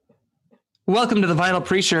Welcome to The Vinyl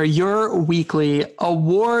Preacher, your weekly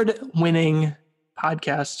award-winning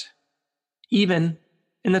podcast, even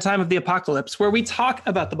in the time of the apocalypse, where we talk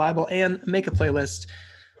about the Bible and make a playlist.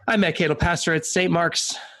 I'm Matt Cato, pastor at St.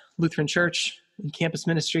 Mark's Lutheran Church and campus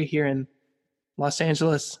ministry here in Los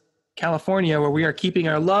Angeles, California, where we are keeping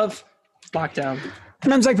our love locked down.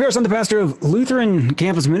 And I'm Zach Pierce. I'm the pastor of Lutheran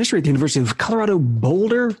Campus Ministry at the University of Colorado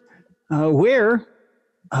Boulder, where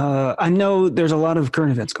I know there's a lot of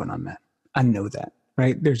current events going on, Matt. I know that,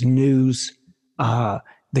 right? There's news.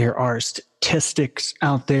 There are statistics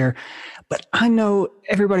out there. But I know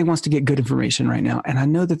everybody wants to get good information right now. And I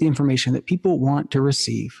know that the information that people want to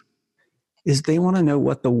receive is they want to know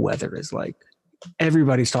what the weather is like.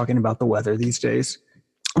 Everybody's talking about the weather these days.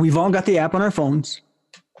 We've all got the app on our phones.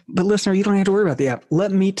 But listener, you don't have to worry about the app.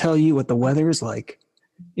 Let me tell you what the weather is like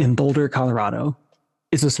in Boulder, Colorado.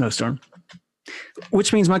 It's a snowstorm,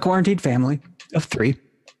 which means my quarantined family of 3,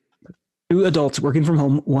 2 adults working from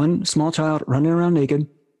home, 1 small child running around naked,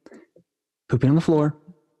 pooping on the floor,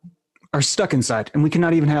 are stuck inside, and we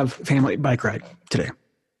cannot even have family bike ride today.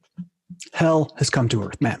 Hell has come to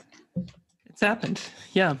earth, Matt. It's happened.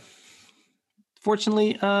 Yeah.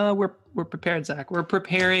 Fortunately, we're prepared, Zach. We're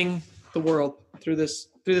preparing the world through this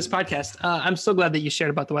podcast. I'm so glad that you shared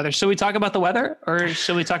about the weather. Should we talk about the weather, or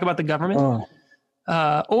should we talk about the government?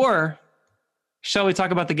 Or shall we talk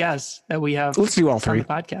about the guests that we have? Let's do all 3. On the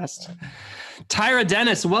podcast. Tyra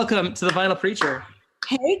Dennis, welcome to The Vinyl Preacher.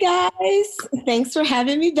 Hey guys, thanks for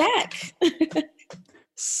having me back.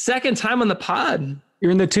 Second time on the pod. You're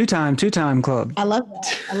in the two-time club. I love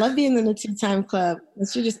that. I love being in the 2-time club. It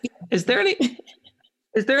should just be. Is there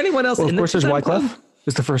anyone else? Well, in of course, the there's Wycliffe. Wycliffe.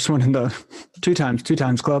 Is the first one in the two times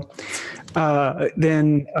club.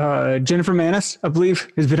 Then Jennifer Manis, I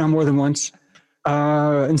believe, has been on more than once.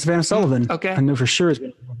 And Savannah Sullivan. Okay. I know for sure has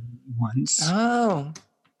been on more than once. Oh.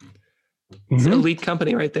 It's an elite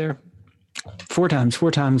company right there. 4 times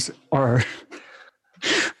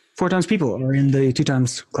people are in the 2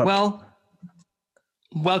 times club. Well,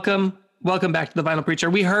 welcome back to The Vinyl Preacher.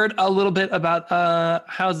 We heard a little bit about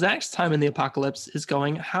how Zach's time in the apocalypse is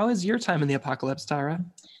going. How is your time in the apocalypse, Tyra?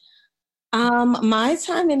 My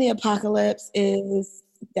time in the apocalypse is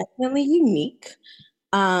definitely unique.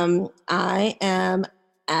 I am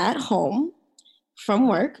at home from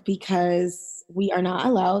work because we are not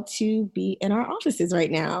allowed to be in our offices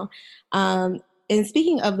right now. And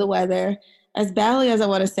speaking of the weather, as badly as I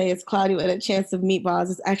want to say it's cloudy with a chance of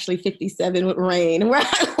meatballs, it's actually 57 with rain where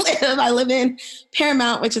I live. I live in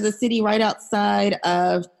Paramount, which is a city right outside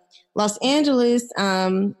of Los Angeles.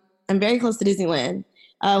 I'm very close to Disneyland,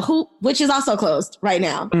 which is also closed right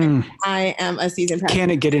now. I am a season pass. Can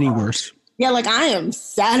it get any worse? Yeah, like I am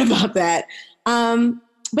sad about that. But I'm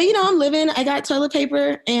living. I got toilet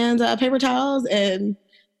paper and paper towels and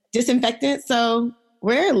disinfectant. So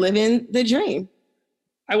we're living the dream.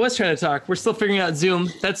 I was trying to talk. We're still figuring out Zoom.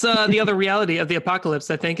 That's the other reality of the apocalypse,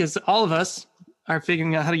 I think, is all of us are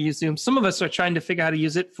figuring out how to use Zoom. Some of us are trying to figure out how to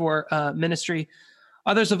use it for ministry.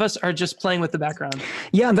 Others of us are just playing with the background.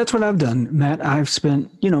 Yeah, that's what I've done, Matt. I've spent,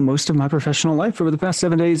 most of my professional life over the past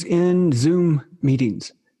 7 days in Zoom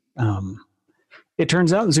meetings. It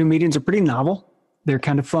turns out Zoom meetings are pretty novel. They're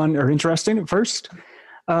kind of fun or interesting at first.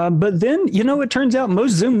 But then, it turns out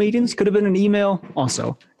most Zoom meetings could have been an email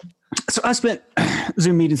also. So I spent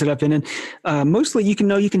Zoom meetings that I've been in. Mostly you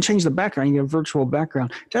can change the background. You get a virtual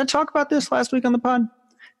background. Did I talk about this last week on the pod?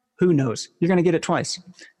 Who knows? You're going to get it twice.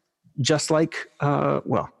 Just like,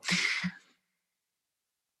 you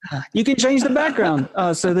can change the background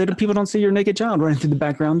so that people don't see your naked child running through the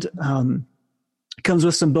background. Comes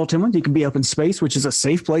with some built-in ones. You can be up in space, which is a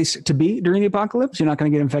safe place to be during the apocalypse. You're not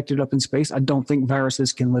going to get infected up in space. I don't think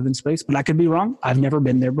viruses can live in space, but I could be wrong. I've never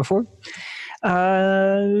been there before.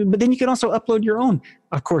 But then you can also upload your own.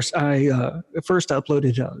 Of course, I first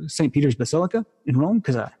uploaded St. Peter's Basilica in Rome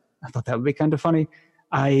because I thought that would be kind of funny.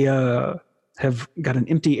 I have got an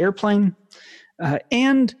empty airplane,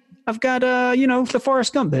 and I've got the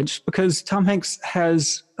Forrest Gump bench because Tom Hanks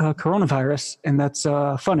has coronavirus, and that's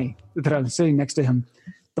funny that I was sitting next to him.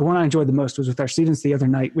 The one I enjoyed the most was with our students the other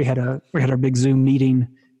night. We had our big Zoom meeting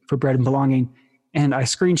for Bread and Belonging, and I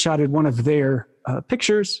screenshotted one of their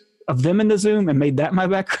pictures of them in the Zoom and made that my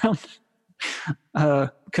background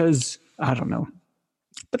because I don't know.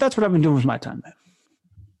 But that's what I've been doing with my time.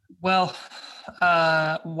 Well,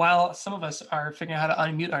 while some of us are figuring out how to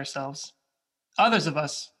unmute ourselves, others of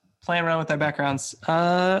us playing around with our backgrounds,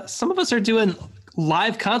 some of us are doing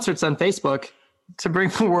live concerts on Facebook to bring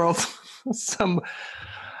the world some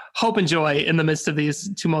hope and joy in the midst of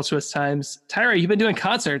these tumultuous times. Tyra, you've been doing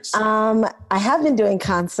concerts. I have been doing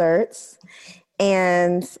concerts,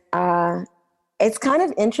 and It's kind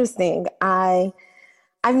of interesting. I've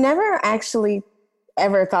never actually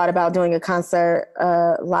ever thought about doing a concert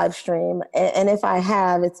live stream. And if I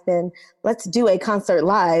have, it's been, let's do a concert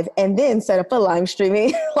live and then set up a live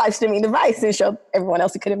streaming device and show everyone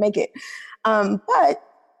else who couldn't make it. But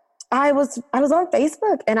I was on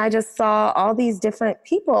Facebook and I just saw all these different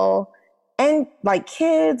people and like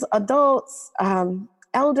kids, adults,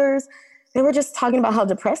 elders. They were just talking about how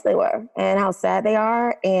depressed they were and how sad they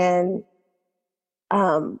are. And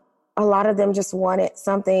a lot of them just wanted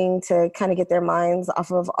something to kind of get their minds off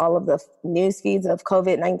of all of the news feeds of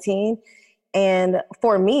COVID-19. And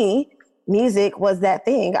for me, music was that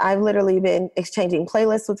thing. I've literally been exchanging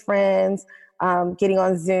playlists with friends, getting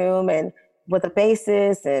on Zoom and with a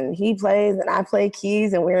bassist, and he plays and I play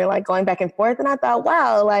keys, and we were like going back and forth. And I thought,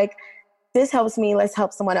 wow, like this helps me, let's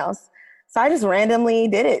help someone else. So I just randomly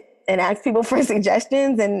did it and asked people for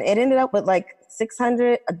suggestions, and it ended up with like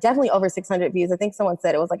 600, definitely over 600 views. I think someone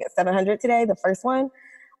said it was like at 700 today, the first one.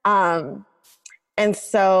 And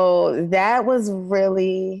so that was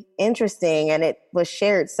really interesting, and it was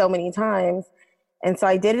shared so many times. And so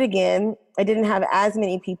I did it again. I didn't have as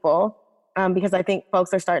many people because I think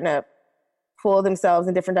folks are starting to pull themselves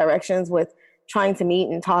in different directions with trying to meet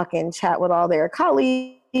and talk and chat with all their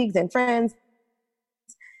colleagues and friends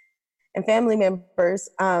and family members.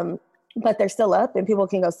 But they're still up and people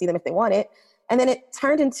can go see them if they want it. And then it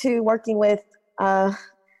turned into working with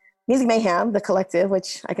Music Mayhem, the collective,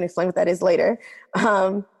 which I can explain what that is later.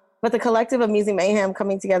 But the collective of Music Mayhem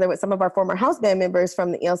coming together with some of our former house band members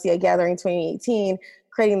from the ELCA Gathering 2018,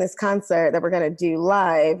 creating this concert that we're going to do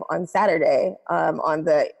live on Saturday on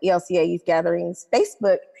the ELCA Youth Gatherings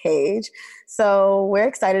Facebook page. So we're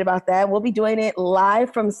excited about that. We'll be doing it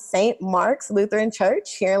live from St. Mark's Lutheran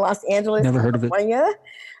Church here in Los Angeles, Never heard California.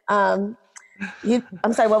 I'm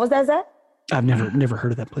sorry, what was that, Zach? I've never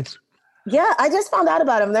heard of that place. Yeah, I just found out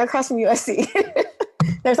about them. They're across from USC.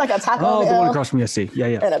 There's like a Taco Bell. Oh, the one across from USC.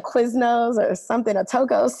 Yeah. And a Quiznos or something, a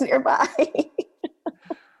Togo's nearby.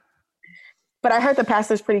 But I heard the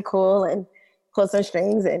pastor's pretty cool and pulled some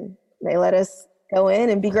strings, and they let us go in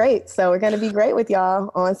and be great. So we're going to be great with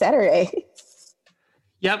y'all on Saturday.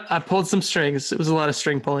 Yep, I pulled some strings. It was a lot of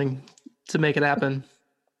string pulling to make it happen.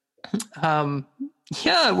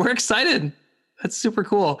 Yeah, we're excited. That's super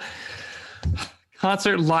cool.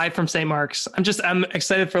 Concert live from St. Mark's. I'm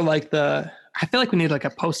excited for like I feel like we need like a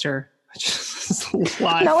poster. Just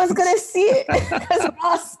live. No one's going to see it because we're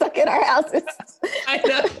all stuck in our houses. I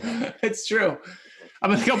know. It's true.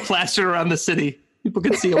 I'm going to go plaster around the city. People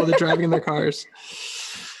can see while they're driving in their cars.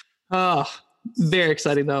 Oh, very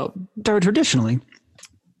exciting though. Traditionally,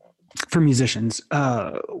 for musicians,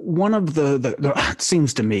 one of the it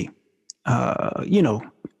seems to me,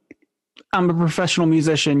 I'm a professional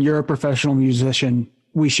musician. You're a professional musician.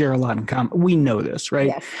 We share a lot in common. We know this, right?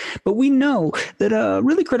 Yes. But we know that a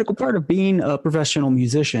really critical part of being a professional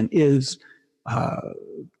musician is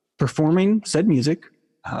performing said music,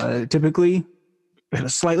 typically at a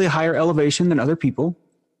slightly higher elevation than other people,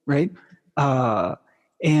 right?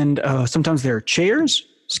 And sometimes there are chairs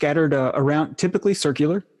scattered around, typically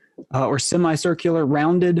circular or semicircular,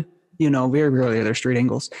 rounded. Very rarely are there straight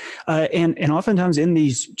angles. And oftentimes in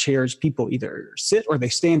these chairs, people either sit or they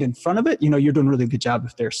stand in front of it. You're doing a really good job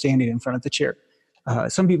if they're standing in front of the chair.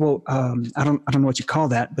 Some people, I don't know what you call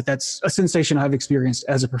that, but that's a sensation I've experienced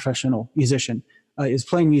as a professional musician, is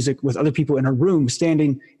playing music with other people in a room,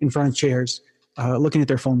 standing in front of chairs, looking at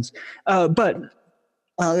their phones. But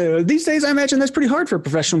these days, I imagine that's pretty hard for a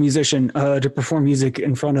professional musician to perform music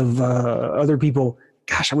in front of other people.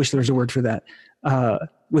 Gosh, I wish there was a word for that.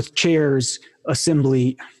 With chairs,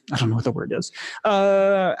 assembly, I don't know what the word is.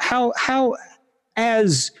 How,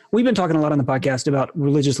 as we've been talking a lot on the podcast about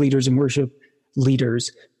religious leaders and worship leaders,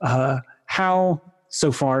 how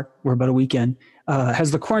so far, we're about a week in,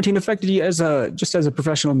 has the quarantine affected you just as a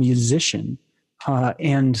professional musician,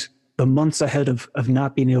 and the months ahead of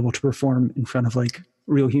not being able to perform in front of like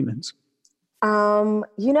real humans?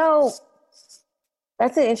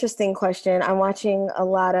 That's an interesting question. I'm watching a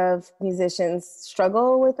lot of musicians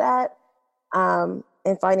struggle with that and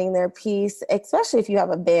finding their peace, especially if you have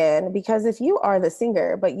a band, because if you are the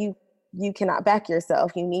singer, but you cannot back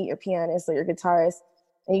yourself, you need your pianist or your guitarist,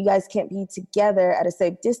 and you guys can't be together at a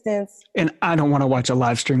safe distance. And I don't want to watch a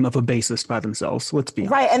live stream of a bassist by themselves. Let's be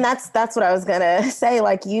honest. Right. And that's what I was going to say.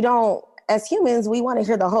 Like, as humans, we want to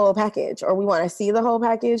hear the whole package, or we want to see the whole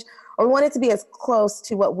package, or we want it to be as close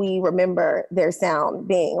to what we remember their sound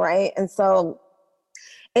being, right? And so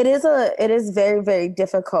it is very, very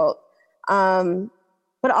difficult.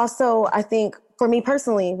 But also, I think for me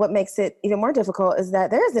personally, what makes it even more difficult is that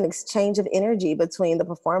there is an exchange of energy between the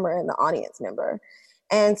performer and the audience member.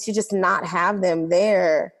 And to just not have them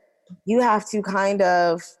there, you have to kind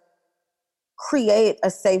of create a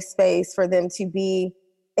safe space for them to be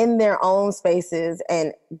in their own spaces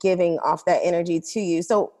and giving off that energy to you.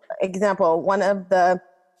 So, example, one of the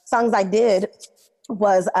songs I did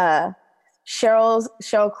was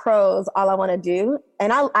Sheryl Crow's All I Want to Do.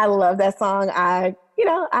 And I love that song. I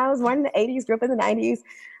was born in the 80s, grew up in the 90s,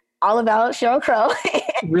 all about Sheryl Crow.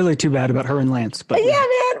 Really too bad about her and Lance, but yeah,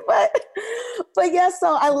 man. But yeah,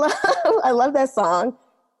 so I love that song.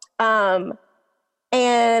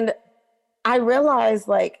 And I realized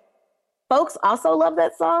like folks also love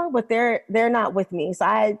that song, but they're not with me. So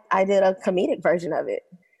I did a comedic version of it.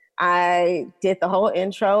 I did the whole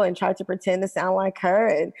intro and tried to pretend to sound like her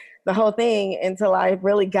and the whole thing until I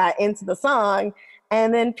really got into the song.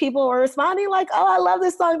 And then people were responding like, oh, I love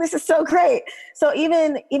this song. This is so great. So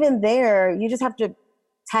even there, you just have to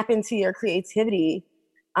tap into your creativity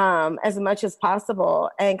as much as possible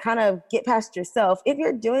and kind of get past yourself. If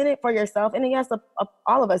you're doing it for yourself, and yes,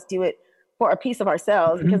 all of us do it for a piece of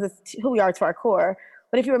ourselves because it's who we are to our core.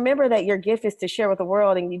 But if you remember that your gift is to share with the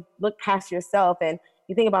world and you look past yourself and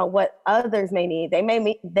you think about what others may need, they may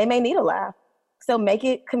need a laugh. So make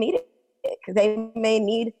it comedic. They may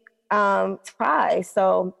need to cry.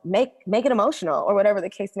 So make it emotional or whatever the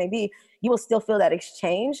case may be. You will still feel that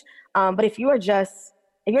exchange. But if you're just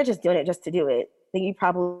doing it just to do it, then you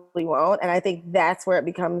probably won't. And I think that's where it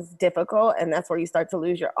becomes difficult, and that's where you start to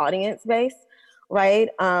lose your audience base, right?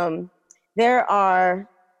 There are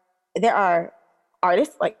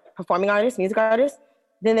artists, like performing artists, music artists.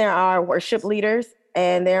 Then there are worship leaders,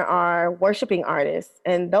 and there are worshiping artists.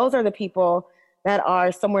 And those are the people that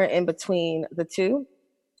are somewhere in between the two.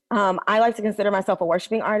 I like to consider myself a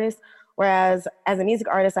worshiping artist, whereas as a music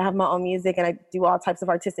artist, I have my own music and I do all types of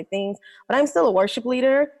artistic things, but I'm still a worship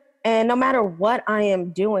leader. And no matter what I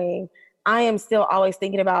am doing, I am still always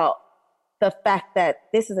thinking about the fact that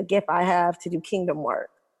this is a gift I have to do kingdom work,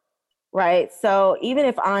 right? So even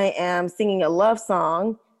if I am singing a love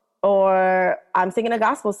song or I'm singing a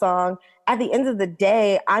gospel song, at the end of the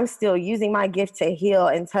day, I'm still using my gift to heal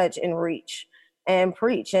and touch and reach and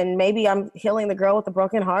preach. And maybe I'm healing the girl with the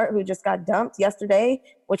broken heart who just got dumped yesterday,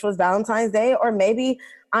 which was Valentine's Day. Or maybe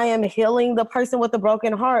I am healing the person with the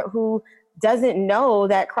broken heart who doesn't know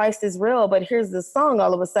that Christ is real, but here's the song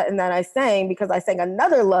all of a sudden that I sang because I sang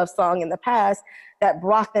another love song in the past that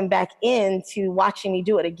brought them back into watching me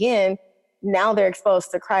do it again. Now they're exposed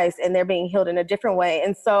to Christ and they're being healed in a different way.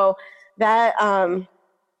 And so that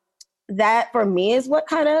for me is what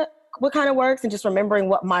kind of works, and just remembering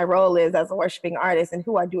what my role is as a worshiping artist and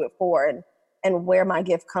who I do it for and where my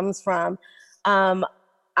gift comes from. I'm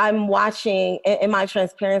watching, in my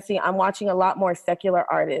transparency, I'm watching a lot more secular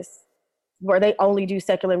artists where they only do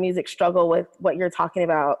secular music struggle with what you're talking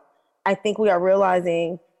about. I think we are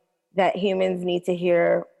realizing that humans need to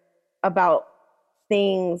hear about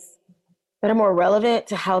things that are more relevant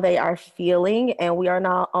to how they are feeling, and we are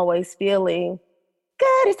not always feeling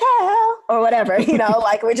good as hell or whatever,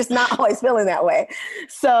 like we're just not always feeling that way.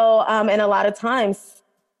 So, and a lot of times,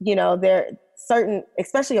 there certain,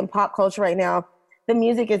 especially in pop culture right now, the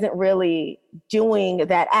music isn't really doing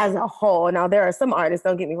that as a whole. Now, there are some artists,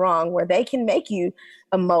 don't get me wrong, where they can make you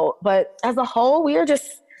emote, but as a whole, we are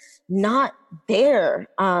just not there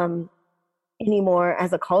anymore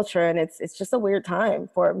as a culture. And it's just a weird time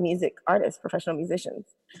for music artists, professional musicians.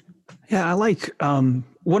 Yeah, I like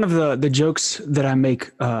one of the jokes that I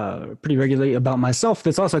make pretty regularly about myself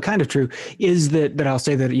that's also kind of true is that I'll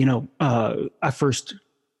say that,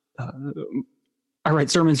 I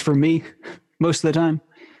write sermons for me most of the time.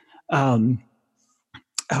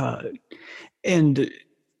 And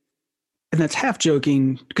that's half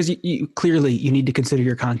joking because you clearly you need to consider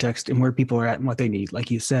your context and where people are at and what they need,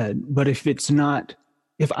 like you said. But if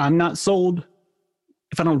I'm not sold,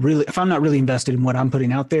 if I'm not really invested in what I'm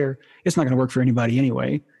putting out there, it's not going to work for anybody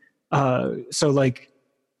anyway. So like,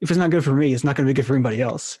 if it's not good for me, it's not going to be good for anybody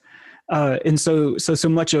else. And so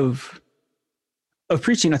much of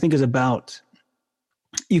preaching, I think, is about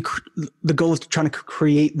the goal is to try to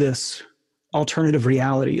create this alternative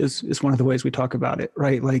reality is one of the ways we talk about it,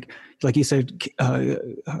 right? Like you said,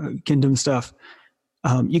 kingdom stuff.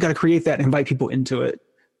 You got to create that and invite people into it.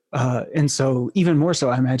 And so even more so,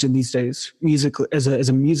 I imagine these days, music as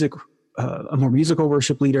a more musical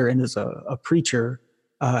worship leader and as a preacher,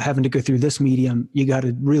 having to go through this medium, you got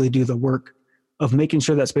to really do the work of making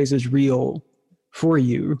sure that space is real for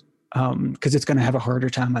you. Cause it's going to have a harder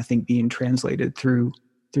time, I think, being translated through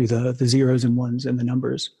the zeros and ones and the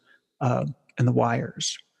numbers, and the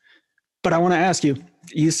wires. But I want to ask you,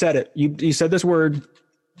 you said it, you said this word,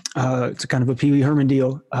 it's a kind of a Pee Wee Herman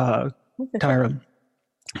deal. Tyra,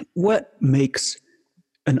 what makes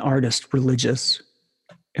an artist religious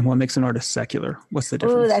and what makes an artist secular? What's the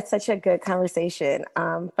difference? Ooh, that's such a good conversation.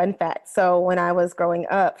 Fun fact. So when I was growing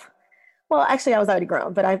up, well, actually I was already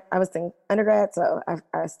grown, but I was in undergrad, so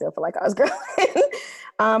I still feel like I was growing.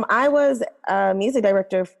 I was a music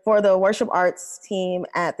director for the worship arts team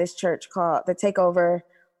at this church called The Takeover,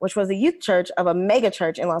 which was a youth church of a mega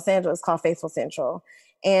church in Los Angeles called Faithful Central.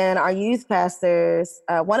 And our youth pastors,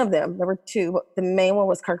 one of them, there were two, but the main one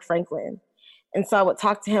was Kirk Franklin. And so I would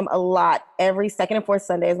talk to him a lot every second and fourth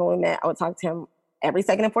Sundays when we met. I would talk to him every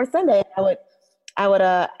second and fourth Sunday. I would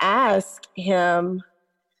ask him,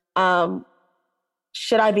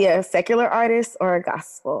 should I be a secular artist or a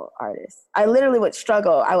gospel artist? I literally would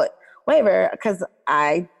struggle. I would waver because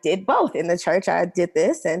I did both. In the church, I did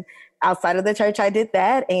this, and outside of the church, I did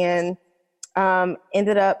that, and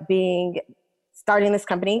ended up starting this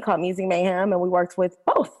company called Music Mayhem, and we worked with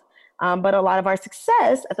both. But a lot of our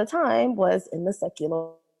success at the time was in the secular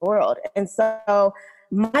world. And so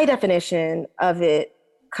my definition of it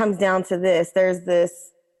comes down to this. There's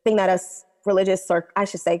this thing that us religious, or I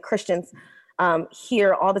should say Christians,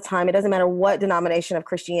 hear all the time. It doesn't matter what denomination of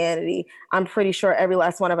Christianity. I'm pretty sure every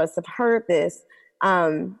last one of us have heard this.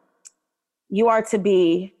 You are to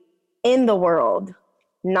be in the world,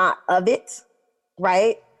 not of it,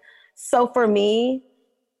 right? So for me,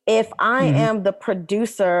 if I am the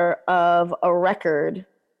producer of a record,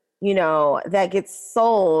 that gets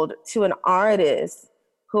sold to an artist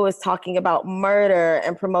who is talking about murder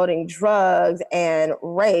and promoting drugs and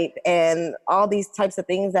rape and all these types of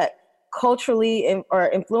things that culturally or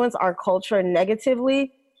influence our culture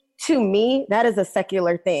negatively, to me, that is a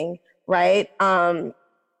secular thing, right? And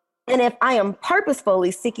if I am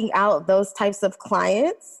purposefully seeking out those types of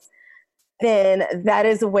clients, then that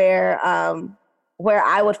is where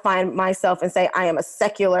I would find myself and say, I am a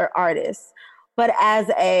secular artist. But as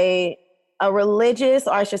a religious,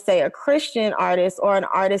 or I should say a Christian artist, or an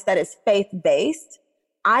artist that is faith-based,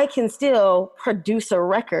 I can still produce a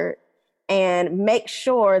record and make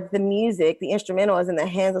sure the music, the instrumental, is in the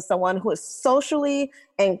hands of someone who is socially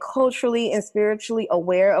and culturally and spiritually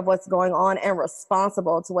aware of what's going on and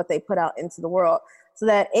responsible to what they put out into the world. So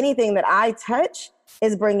that anything that I touch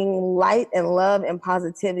is bringing light and love and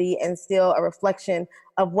positivity and still a reflection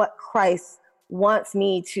of what Christ wants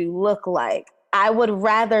me to look like. I would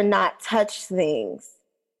rather not touch things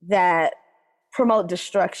that promote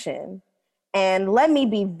destruction. And let me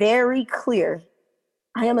be very clear.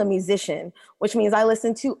 I am a musician, which means I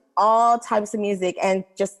listen to all types of music, and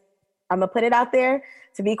I'm gonna put it out there.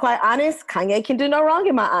 To be quite honest, Kanye can do no wrong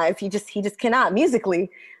in my eyes. He just cannot musically.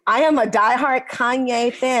 I am a diehard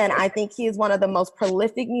Kanye fan. I think he is one of the most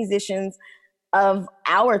prolific musicians of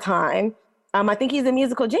our time. I think he's a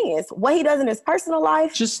musical genius. What he does in his personal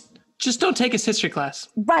life, just don't take his history class,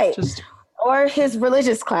 right? Or his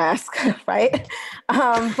religious class, right?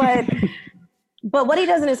 But what he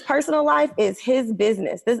does in his personal life is his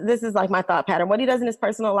business. This is like my thought pattern. What he does in his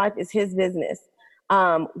personal life is his business.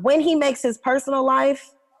 When he makes his personal life,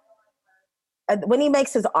 when he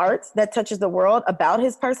makes his art that touches the world about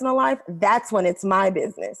his personal life, that's when it's my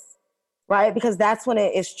business, right? Because that's when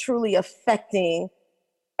it is truly affecting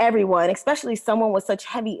everyone, especially someone with such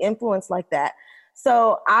heavy influence like that.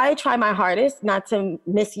 So I try my hardest not to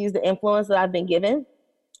misuse the influence that I've been given,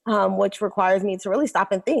 which requires me to really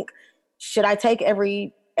stop and think. Should I take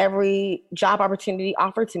every job opportunity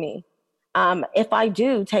offered to me? If I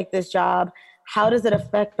do take this job, how does it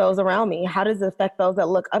affect those around me? How does it affect those that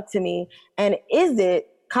look up to me? And is it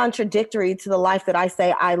contradictory to the life that I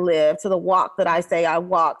say I live, to the walk that I say I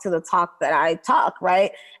walk, to the talk that I talk,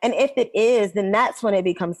 right? And if it is, then that's when it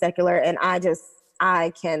becomes secular, and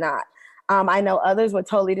I cannot. I know others would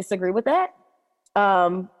totally disagree with that,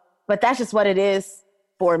 but that's just what it is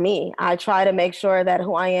for me. I try to make sure that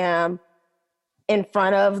who I am in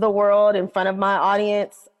front of the world, in front of my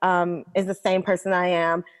audience, is the same person I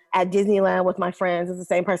am at Disneyland with my friends, is the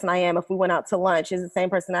same person I am if we went out to lunch, is the same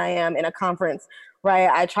person I am in a conference, right?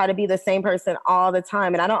 I try to be the same person all the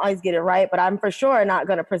time, and I don't always get it right, but I'm for sure not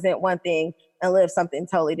going to present one thing and live something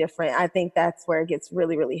totally different. I think that's where it gets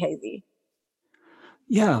really, really hazy.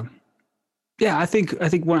 Yeah. I think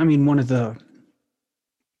one of the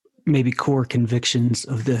maybe core convictions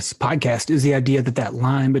of this podcast is the idea that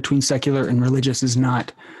line between secular and religious is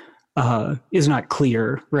not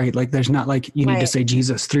clear, right? Like there's not like you need to say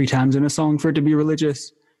Jesus 3 times in a song for it to be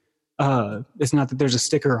religious. It's not that there's a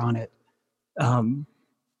sticker on it,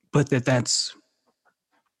 but that's.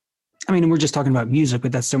 I mean, we're just talking about music,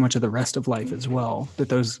 but that's so much of the rest of life as well. That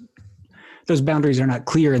those those boundaries are not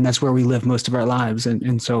clear, and that's where we live most of our lives.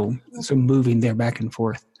 And so moving there back and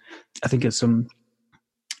forth, I think it's some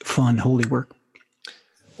fun, holy work.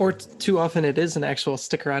 Or too often it is an actual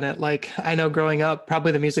sticker on it. Like I know growing up,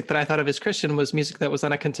 probably the music that I thought of as Christian was music that was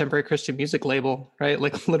on a contemporary Christian music label, right?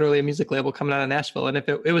 Like literally a music label coming out of Nashville. And if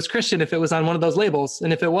it was Christian, if it was on one of those labels,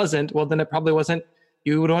 and if it wasn't, well, then it probably wasn't.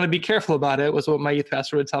 You would want to be careful about it, was what my youth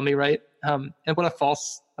pastor would tell me, right? And what a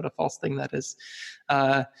false thing that is.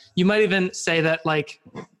 You might even say that like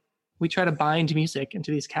we try to bind music into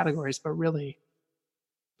these categories, but really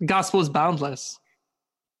the gospel is boundless.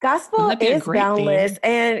 Gospel is boundless.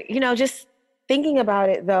 And, just thinking about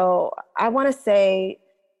it, though, I want to say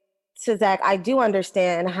to Zach, I do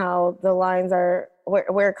understand how the lines are,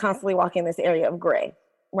 we're constantly walking this area of gray,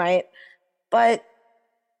 right? But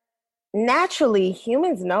naturally,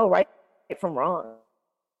 humans know right from wrong.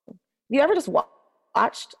 You ever just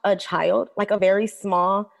watched a child, like a very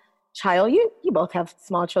small child? You both have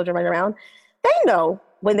small children running around. They know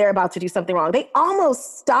when they're about to do something wrong. They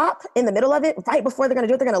almost stop in the middle of it right before they're going to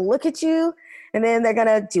do it. They're going to look at you and then they're going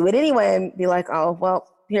to do it anyway and be like, oh, well,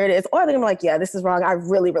 here it is. Or they're going to be like, yeah, this is wrong. I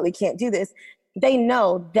really, really can't do this. They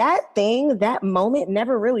know that thing, that moment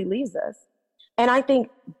never really leaves us. And I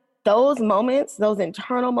think those moments, those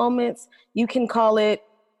internal moments, you can call it,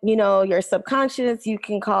 your subconscious, you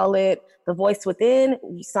can call it the voice within,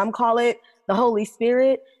 some call it the Holy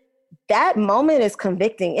Spirit. That moment is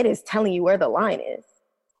convicting. It is telling you where the line is.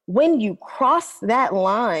 When you cross that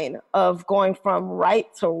line of going from right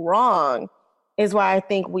to wrong is why I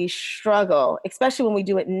think we struggle, especially when we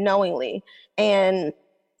do it knowingly. And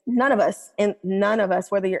none of us,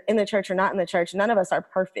 whether you're in the church or not in the church, none of us are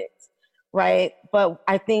perfect, right? But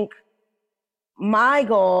I think my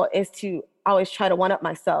goal is to always try to one-up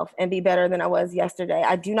myself and be better than I was yesterday.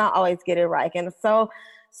 I do not always get it right. And so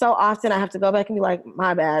often I have to go back and be like,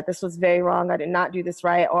 my bad, this was very wrong. I did not do this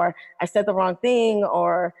right. Or I said the wrong thing,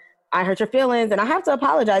 or I hurt your feelings, and I have to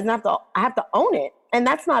apologize, and I have to own it. And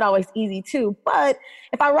that's not always easy too. But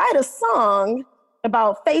if I write a song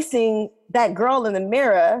about facing that girl in the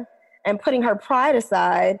mirror and putting her pride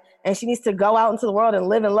aside, and she needs to go out into the world and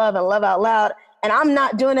live out loud, and I'm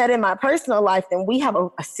not doing that in my personal life, then we have a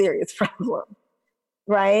serious problem,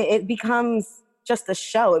 right? It becomes just a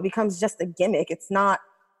show. It becomes just a gimmick. It's not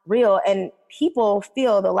real. And people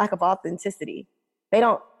feel the lack of authenticity. They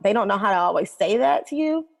don't know how to always say that to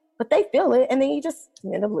you, but they feel it. And then you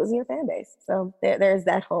end up losing your fan base. So there's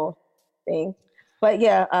that whole thing. But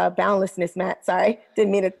yeah, boundlessness, Matt, sorry.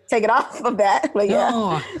 Didn't mean to take it off of that, but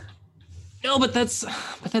yeah. No, but that's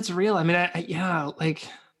real. I mean,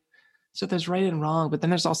 so there's right and wrong, but then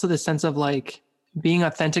there's also this sense of like being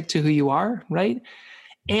authentic to who you are, right?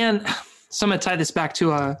 And so I'm gonna tie this back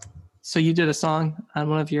to so you did a song on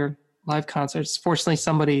one of your live concerts. Fortunately,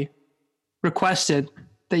 somebody requested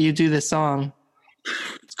that you do this song.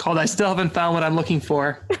 It's called I Still Haven't Found What I'm Looking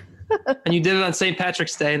For. And you did it on St.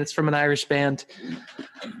 Patrick's Day, and it's from an Irish band.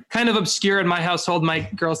 Kind of obscure in my household. My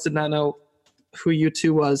girls did not know who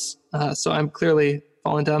U2 was, so I'm clearly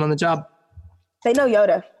falling down on the job. They know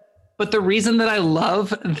Yoda. But the reason that I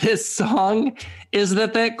love this song is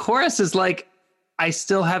that chorus is like, I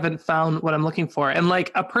still haven't found what I'm looking for. And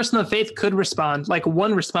like a person of faith could respond. Like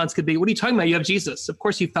one response could be, what are you talking about? You have Jesus. Of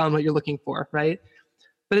course you found what you're looking for, right?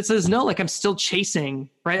 But it says, no, like I'm still chasing,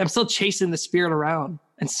 right? I'm still chasing the Spirit around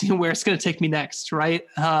and seeing where it's going to take me next, right?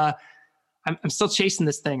 I'm still chasing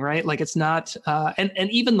this thing, right? Like it's not,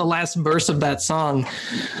 and even the last verse of that song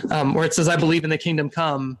where it says, I believe in the kingdom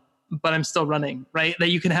come, but I'm still running, right?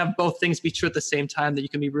 That you can have both things be true at the same time, that you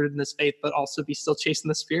can be rooted in this faith, but also be still chasing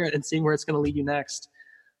the Spirit and seeing where it's going to lead you next.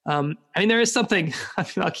 I mean, there is something,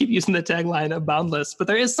 I'll keep using the tagline of boundless, but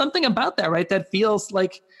there is something about that, right? That feels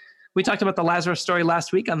like, we talked about the Lazarus story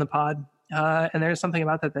last week on the pod, and there's something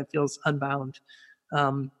about that feels unbound.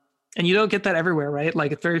 And you don't get that everywhere, right?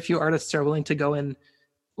 Like very few artists are willing to go in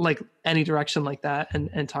like any direction like that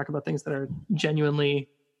and talk about things that are genuinely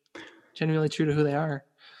true to who they are.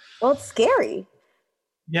 Well, it's scary.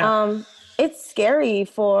 Yeah. It's scary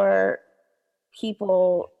for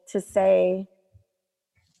people to say,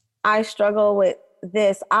 I struggle with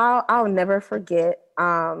this. I'll never forget.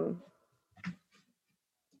 I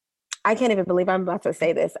can't even believe I'm about to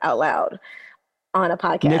say this out loud on a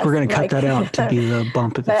podcast. Nick, we're going to cut that out to be the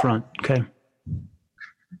bump at the front. Okay.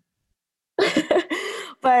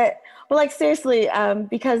 But like seriously,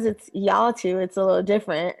 because it's y'all two, it's a little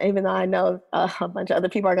different, even though I know a bunch of other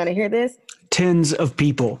people are going to hear this. Tens of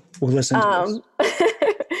people will listen to this.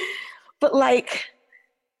 But like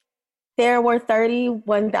there were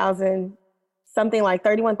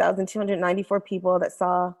 31,294 people that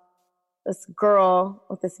saw this girl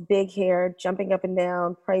with this big hair jumping up and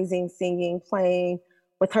down, praising, singing, playing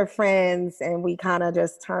with her friends. And we kind of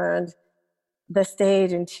just turned the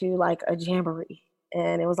stage into like a jamboree.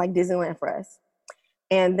 And it was like Disneyland for us.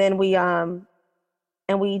 And then we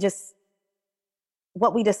just,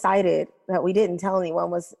 what we decided that we didn't tell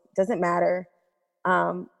anyone was, doesn't matter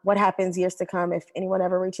what happens years to come. If anyone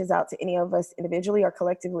ever reaches out to any of us individually or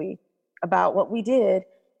collectively about what we did,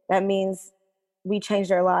 that means we changed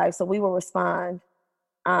their lives. So we will respond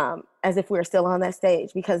as if we were still on that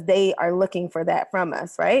stage, because they are looking for that from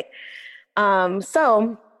us, right?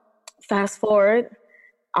 So fast forward,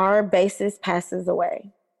 our bassist passes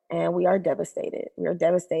away and we are devastated. We are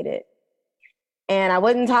devastated. And I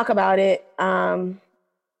wouldn't talk about it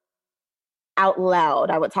out loud.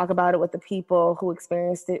 I would talk about it with the people who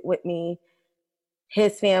experienced it with me,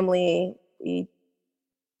 his family. We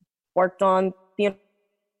worked on funeral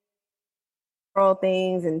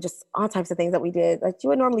things and just all types of things that we did, like you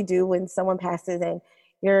would normally do when someone passes and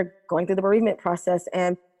you're going through the bereavement process.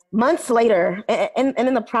 And months later, and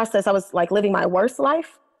in the process, I was like living my worst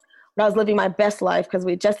life, but I was living my best life because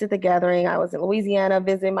we just did the gathering. I was in Louisiana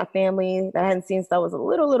visiting my family that I hadn't seen since I was a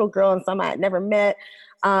little girl and some I had never met.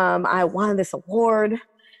 I won this award,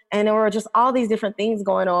 and there were just all these different things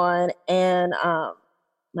going on. And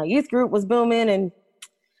my youth group was booming,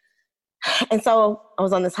 and so I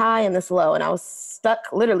was on this high and this low, and I was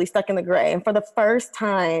literally stuck in the gray. And for the first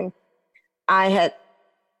time, I had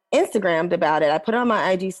Instagrammed about it. I put it on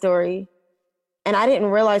my IG story, and I didn't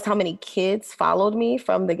realize how many kids followed me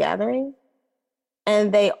from the gathering.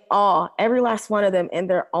 And they all, every last one of them, in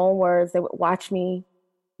their own words, they would watch me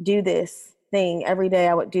do this thing every day.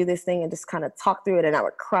 I would do this thing and just kind of talk through it, and I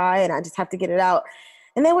would cry, and I just have to get it out.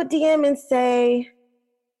 And they would DM and say,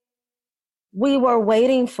 "We were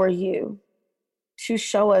waiting for you to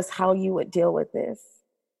show us how you would deal with this,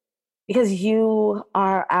 because you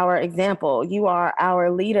are our example. You are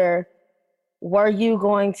our leader. Were you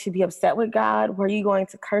going to be upset with God? Were you going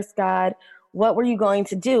to curse God? What were you going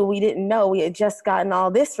to do? We didn't know. We had just gotten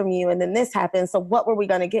all this from you, and then this happened. So what were we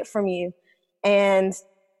going to get from you?" And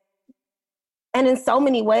in so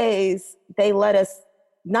many ways, they let us,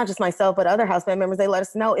 not just myself, but other house band members, they let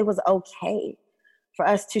us know it was okay for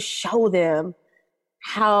us to show them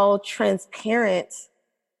how transparent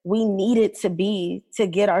we needed to be to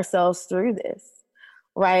get ourselves through this,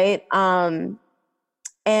 right? And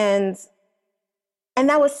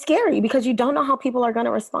that was scary because you don't know how people are going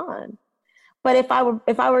to respond. But if I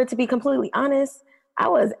were to be completely honest, I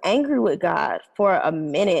was angry with God for a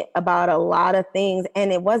minute about a lot of things.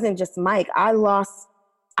 And it wasn't just Mike. I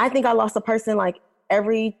think I lost a person like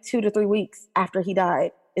every 2 to 3 weeks after he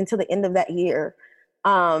died until the end of that year.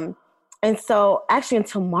 And so actually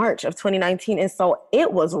until March of 2019. And so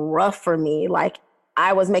it was rough for me. Like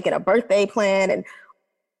I was making a birthday plan, and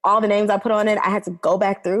all the names I put on it, I had to go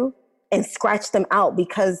back through and scratch them out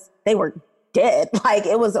because they were dead. Like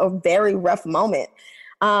it was a very rough moment.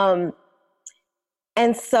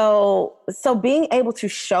 And so being able to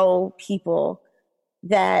show people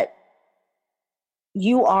that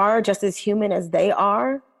you are just as human as they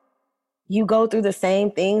are, you go through the same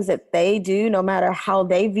things that they do, no matter how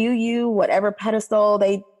they view you, whatever pedestal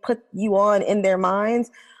they put you on in their minds.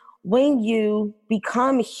 When you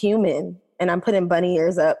become human, and I'm putting bunny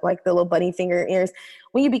ears up, like the little bunny finger ears,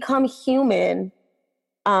 when you become human,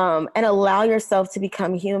 and allow yourself to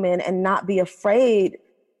become human and not be afraid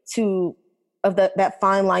of that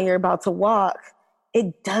fine line you're about to walk,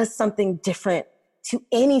 it does something different to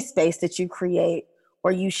any space that you create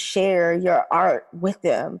or you share your art with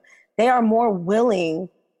them. They are more willing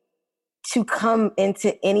to come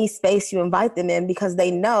into any space you invite them in because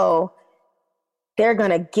they know they're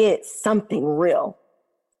going to get something real.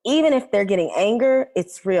 Even if they're getting anger,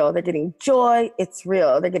 it's real. They're getting joy, it's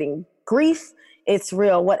real. They're getting grief, it's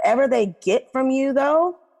real. Whatever they get from you,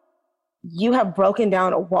 though, you have broken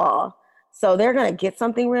down a wall. So they're going to get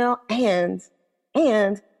something real, and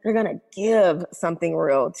they're going to give something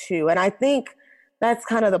real too. And I think that's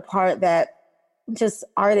kind of the part that just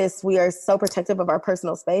artists, we are so protective of our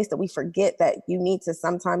personal space that we forget that you need to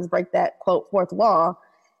sometimes break that quote fourth wall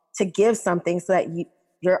to give something so that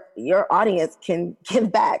your audience can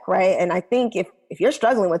give back, right? And I think if you're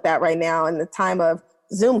struggling with that right now in the time of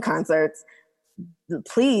Zoom concerts,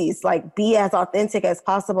 please be as authentic as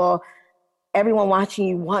possible. Everyone watching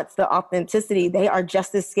you wants the authenticity. They are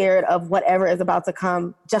just as scared of whatever is about to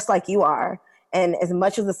come, just like you are. And as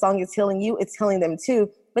much as the song is healing you, it's healing them too.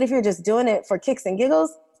 But if you're just doing it for kicks and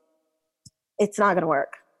giggles, it's not going to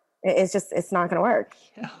work. It's not going to work.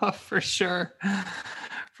 Yeah, for sure.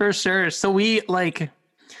 For sure. So we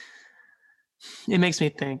It makes me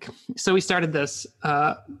think. So we started this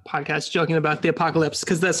podcast joking about the apocalypse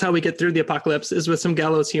because that's how we get through the apocalypse is with some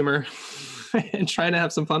gallows humor and trying to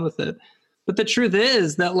have some fun with it. But the truth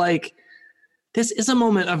is that like this is a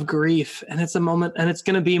moment of grief, and it's a moment, and it's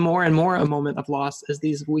going to be more and more a moment of loss as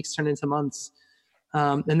these weeks turn into months.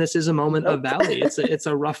 And this is a moment of valley. It's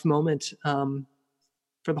a rough moment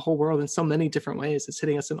for the whole world in so many different ways. It's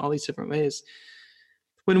hitting us in all these different ways.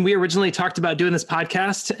 When we originally talked about doing this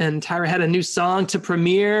podcast and Tyra had a new song to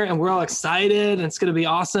premiere and we're all excited and it's going to be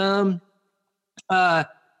awesome.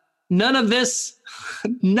 None of this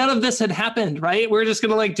had happened, right? We're just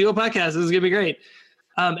going to like do a podcast. This is going to be great.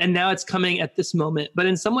 And now it's coming at this moment, but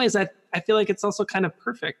in some ways I feel like it's also kind of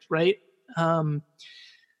perfect, right?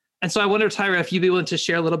 And so I wonder, Tyra, if you'd be willing to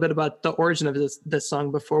share a little bit about the origin of this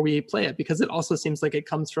song before we play it, because it also seems like it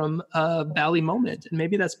comes from a valley moment. And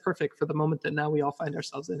maybe that's perfect for the moment that now we all find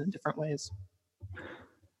ourselves in different ways.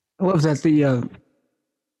 I love that.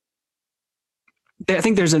 I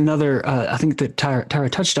think there's another, I think that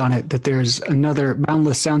Tyra touched on it, that there's another.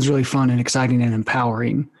 Boundless sounds really fun and exciting and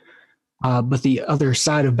empowering. But the other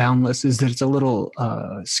side of Boundless is that it's a little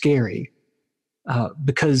scary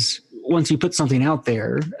because once you put something out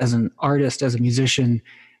there as an artist, as a musician,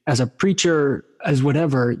 as a preacher, as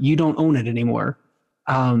whatever, you don't own it anymore.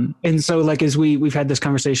 And so like, as we've had this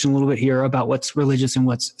conversation a little bit here about what's religious and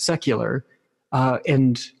what's secular,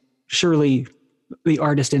 and surely the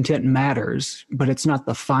artist intent matters, but it's not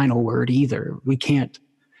the final word either. We can't,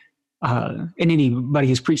 and anybody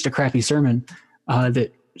who's preached a crappy sermon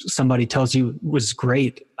that somebody tells you was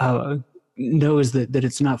great, knows that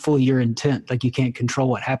it's not fully your intent. Like you can't control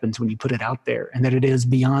what happens when you put it out there, and that it is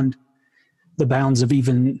beyond the bounds of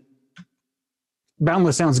even.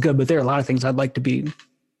 Boundless sounds good, but there are a lot of things I'd like to be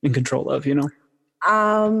in control of, you know?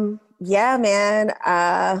 Yeah, man.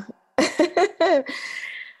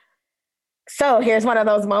 So here's one of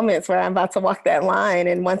those moments where I'm about to walk that line,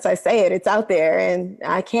 and once I say it, it's out there and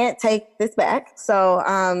I can't take this back. So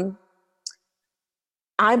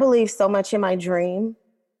I believe so much in my dream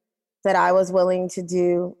that I was willing to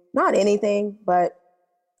do not anything, but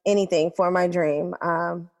anything for my dream,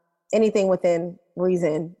 anything within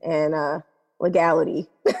reason and legality.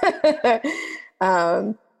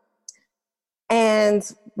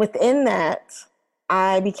 And within that,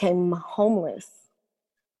 I became homeless.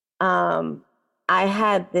 I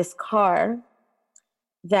had this car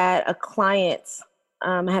that a client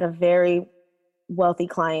had, a very wealthy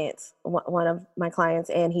client, one of my clients,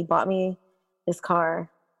 and he bought me this car.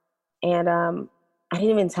 And I didn't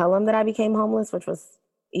even tell him that I became homeless, which was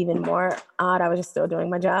even more odd. I was just still doing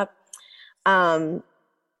my job. But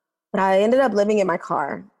I ended up living in my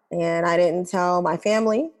car, and I didn't tell my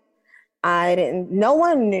family. No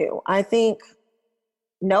one knew. I think,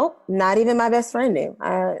 nope, not even my best friend knew.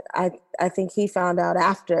 I think he found out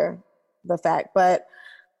after the fact, but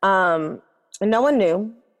no one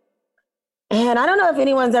knew. And I don't know if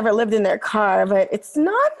anyone's ever lived in their car, but it's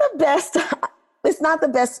not the best. It's not the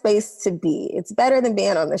best space to be. It's better than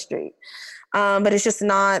being on the street. But it's just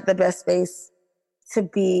not the best space to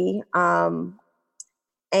be. And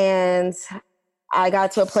I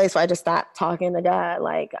got to a place where I just stopped talking to God.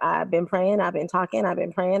 Like, I've been praying, I've been talking, I've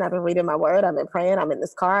been praying, I've been reading my word, I've been praying, I'm in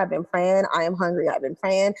this car, I've been praying, I am hungry, I've been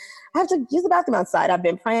praying, I have to use the bathroom outside, I've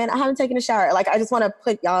been praying, I haven't taken a shower. Like, I just want to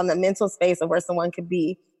put y'all in the mental space of where someone could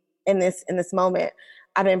be in this moment.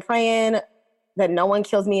 I've been praying that no one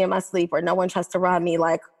kills me in my sleep or no one tries to rob me.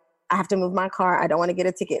 Like, I have to move my car, I don't want to get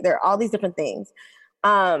a ticket. There are all these different things.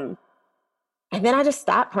 And then I just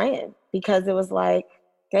stopped praying because it was like,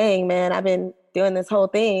 dang, man, I've been doing this whole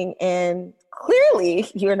thing and clearly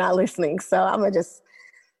you're not listening. So I'm going to just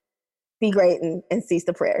be great and cease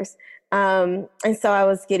the prayers. And so I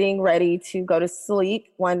was getting ready to go to sleep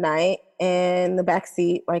one night in the back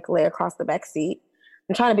seat, like lay across the back seat.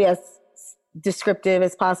 I'm trying to be as descriptive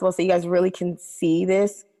as possible so you guys really can see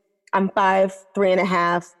this. I'm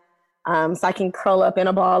 5'3.5". So I can curl up in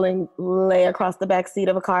a ball and lay across the back seat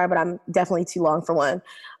of a car, but I'm definitely too long for one.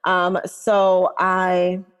 So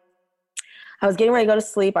I was getting ready to go to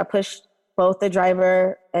sleep. I pushed both the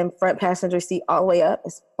driver and front passenger seat all the way up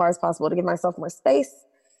as far as possible to give myself more space.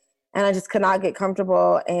 And I just could not get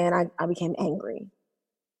comfortable. And I became angry.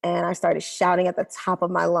 And I started shouting at the top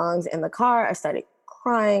of my lungs in the car. I started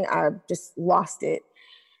crying. I just lost it.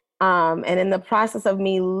 And in the process of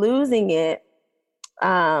me losing it,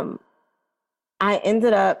 I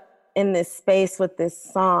ended up in this space with this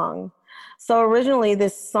song. So originally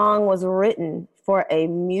this song was written for a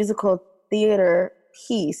musical theater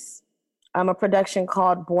piece, a production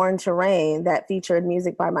called Born to Reign that featured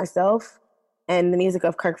music by myself and the music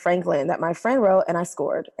of Kirk Franklin that my friend wrote, and I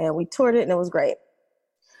scored, and we toured it, and it was great.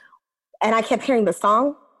 And I kept hearing the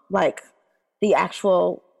song, like the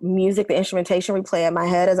actual music, the instrumentation replay in my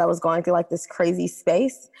head as I was going through like this crazy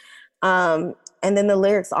space. And then the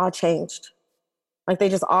lyrics all changed. Like they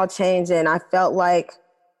just all changed. And I felt like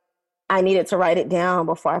I needed to write it down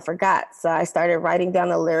before I forgot. So I started writing down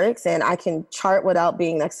the lyrics, and I can chart without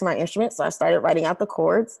being next to my instrument. So I started writing out the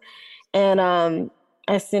chords. And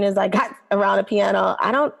as soon as I got around the piano,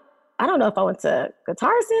 I don't know if I went to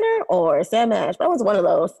Guitar Center or Sam Ash, but I went to one of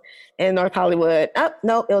those in North Hollywood. Oh,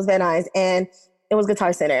 no, it was Van Nuys, and it was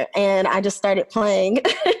Guitar Center. And I just started playing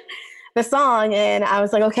the song, and I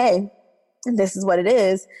was like, okay, this is what it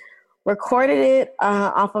is. Recorded it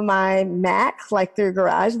off of my Mac, like through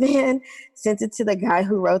GarageBand, sent it to the guy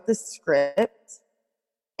who wrote the script.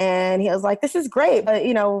 And he was like, this is great, but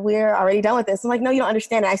we're already done with this. I'm like, no, you don't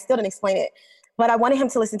understand it. I still didn't explain it. But I wanted him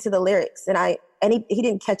to listen to the lyrics, and he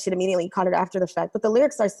didn't catch it immediately. He caught it after the fact. But the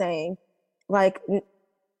lyrics are saying, like,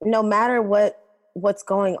 no matter what's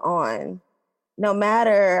going on, no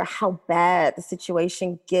matter how bad the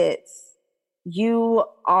situation gets, you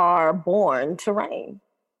are born to reign.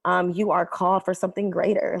 You are called for something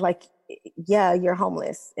greater. Like, yeah, you're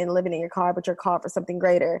homeless and living in your car, but you're called for something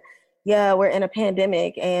greater. Yeah, we're in a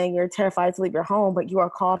pandemic and you're terrified to leave your home, but you are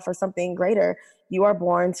called for something greater. You are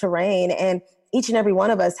born to reign. And each and every one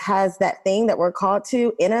of us has that thing that we're called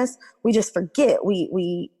to in us. We just forget.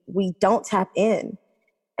 We don't tap in.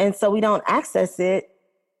 And so we don't access it.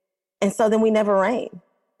 And so then we never reign.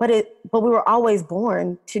 But we were always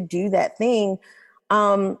born to do that thing.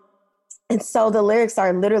 And so the lyrics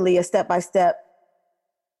are literally a step-by-step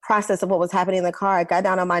process of what was happening in the car. I got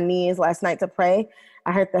down on my knees last night to pray.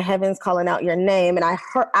 I heard the heavens calling out your name. And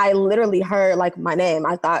I literally heard like my name.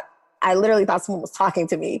 I literally thought someone was talking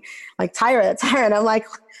to me, like Tyra. And I'm like,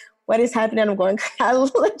 what is happening? I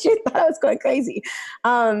legit thought I was going crazy.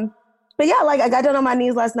 But yeah, like I got down on my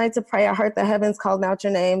knees last night to pray. I heard the heavens calling out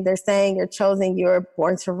your name. They're saying you're chosen, you're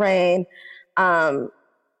born to reign.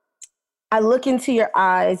 I look into your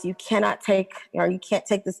eyes. You can't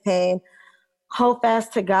take this pain. Hold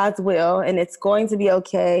fast to God's will, and it's going to be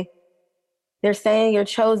okay. They're saying you're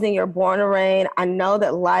chosen, you're born to reign. I know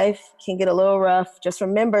that life can get a little rough. Just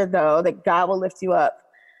remember, though, that God will lift you up.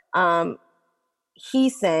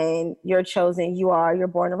 He's saying you're chosen, you're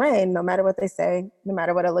born to reign. No matter what they say, no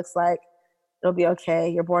matter what it looks like, it'll be okay.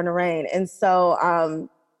 You're born to reign. And so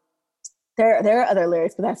there are other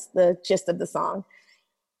lyrics, but that's the gist of the song.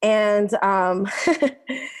 And and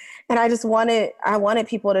I wanted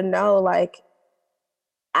people to know, like,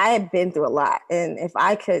 I had been through a lot, and if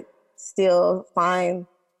I could still find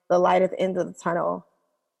the light at the end of the tunnel,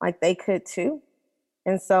 like they could too.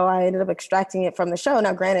 And so I ended up extracting it from the show.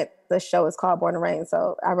 Now, granted, the show is called Born to Reign,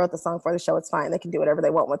 so I wrote the song for the show. It's fine. They can do whatever they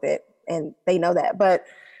want with it, and they know that. But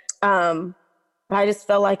I just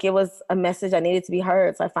felt like it was a message that needed to be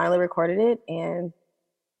heard, so I finally recorded it, and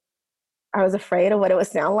I was afraid of what it would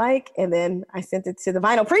sound like. And then I sent it to the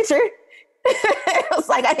vinyl preacher. I was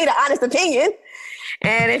like, I need an honest opinion.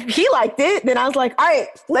 And if he liked it, then I was like, all right,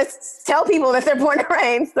 let's tell people that they're born to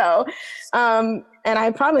reign. So, and I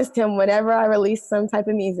promised him whenever I release some type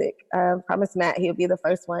of music, I promised Matt he'll be the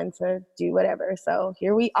first one to do whatever. So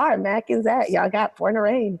here we are, Mac and Zach. Y'all got Born to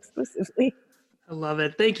Reign exclusively. I love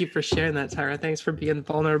it. Thank you for sharing that, Tyra. Thanks for being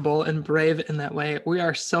vulnerable and brave in that way. We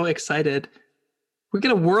are so excited. We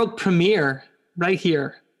get a world premiere right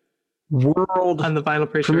here. World on the Vinyl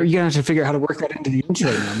Preacher. You're gonna have to figure out how to work that into the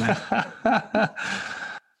intro now, man.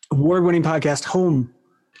 Award-winning podcast, home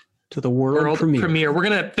to the world premiere. We're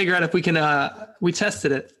gonna figure out if we can. We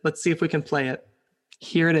tested it. Let's see if we can play it.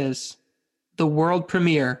 Here it is, the world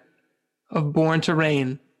premiere of Born to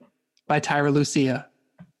Reign by Tyralucia.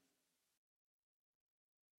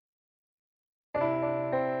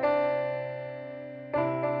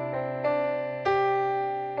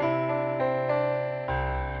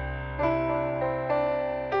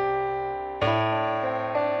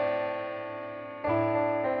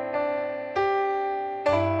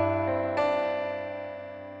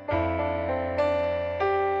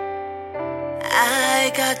 I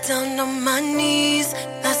got down on my knees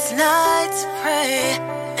last night to pray,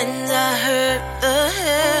 and I heard the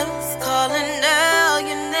hymns calling out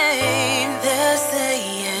your name. They're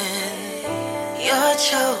saying you're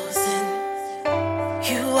chosen.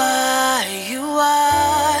 You are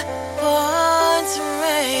born to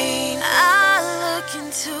reign. I look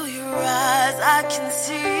into your eyes, I can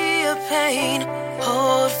see your pain.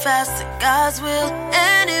 Hold fast to God's will,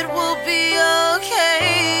 and it will be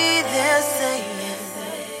okay. They're saying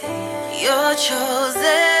you're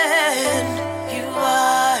chosen. You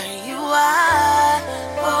are.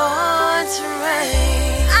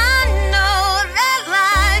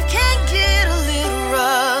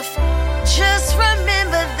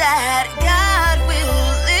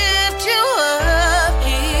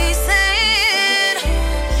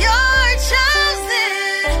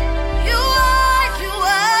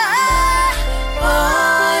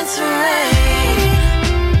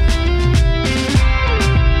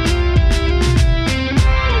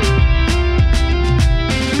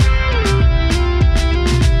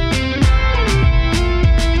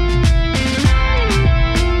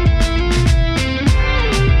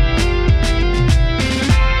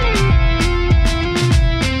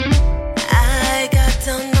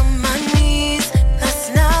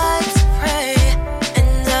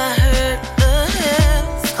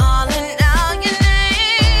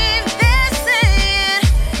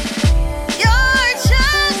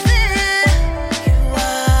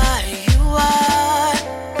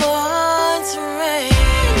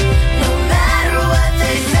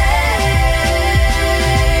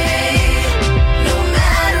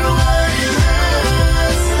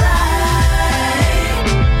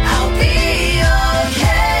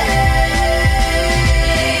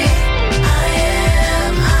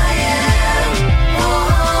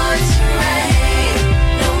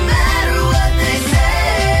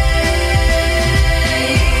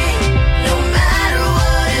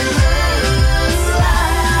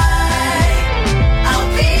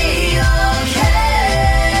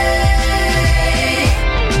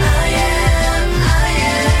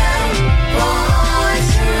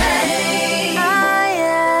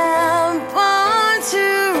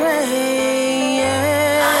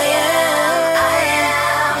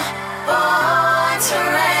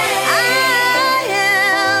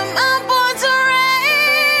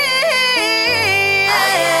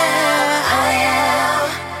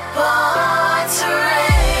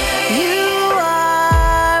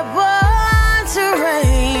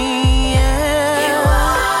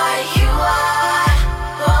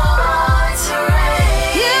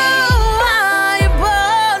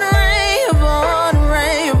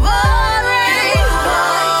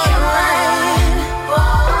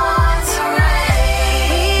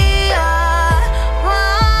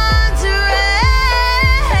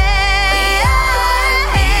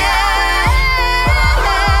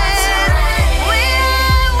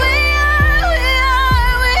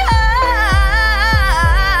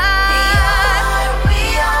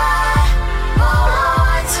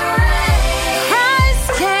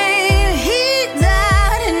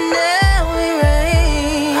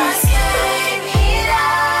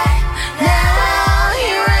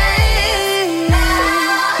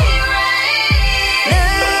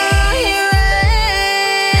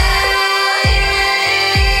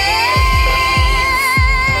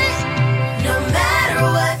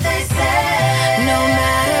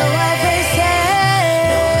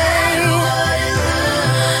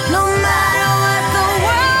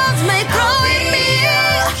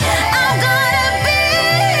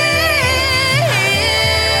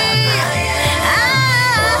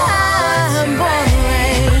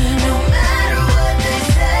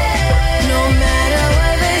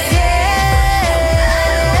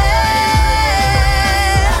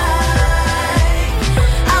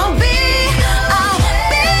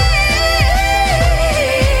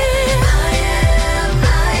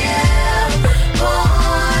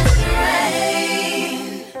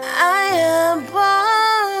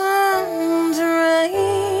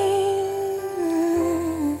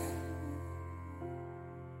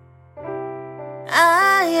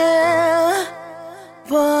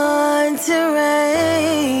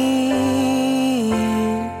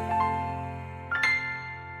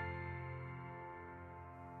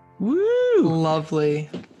 Lovely.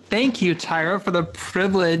 Thank you, Tyra, for the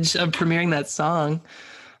privilege of premiering that song.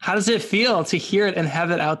 How does it feel to hear it and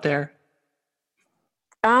have it out there?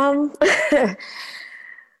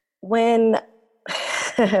 When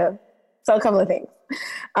so a couple of things.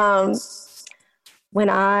 When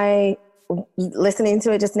I listening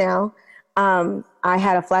to it just now, I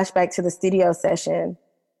had a flashback to the studio session,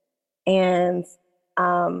 and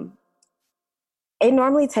it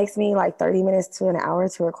normally takes me like 30 minutes to an hour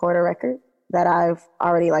to record a record that I've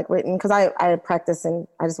already like written, because I practice and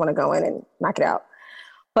I just want to go in and knock it out.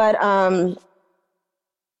 But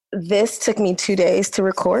this took me 2 days to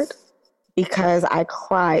record because I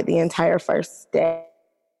cried the entire first day.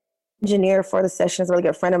 Engineer for the session is a really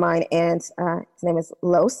good friend of mine, and his name is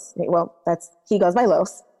Los. Well, he goes by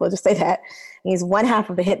Los. We'll just say that. He's one half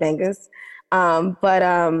of the Hitbangers.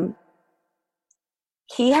 But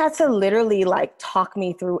he had to literally like talk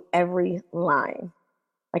me through every line.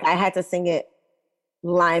 Like I had to sing it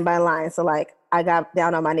line by line. So like I got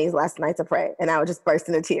down on my knees last night to pray, and I would just burst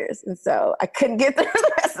into tears. And so I couldn't get through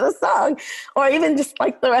the rest of the song, or even just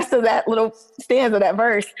like the rest of that little stanza, that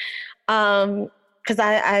verse. Because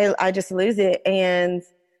I just lose it. And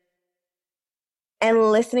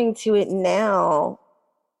listening to it now,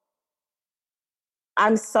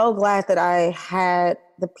 I'm so glad that I had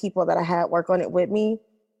the people that I had work on it with me,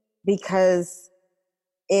 because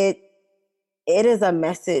it is a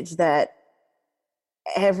message that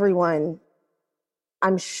everyone,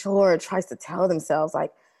 I'm sure, tries to tell themselves,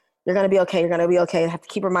 like, you're going to be okay. You're going to be okay. They have to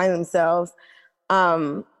keep reminding themselves.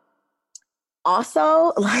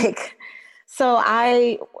 Also, like, so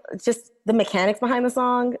just the mechanics behind the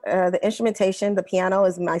song, the instrumentation, the piano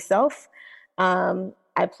is myself.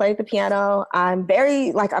 I played the piano. I'm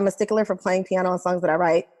a stickler for playing piano on songs that I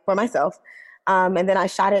write for myself. And then I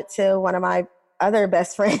shot it to one of my other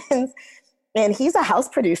best friends, and he's a house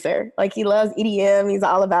producer. Like he loves EDM. He's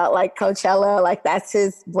all about like Coachella. Like that's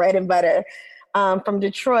his bread and butter, from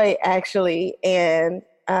Detroit actually. And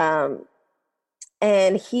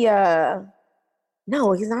he,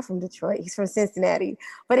 no, he's not from Detroit. He's from Cincinnati.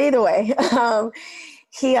 But either way,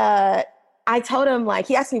 I told him, like,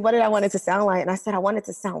 he asked me what did I want it to sound like. And I said, I want it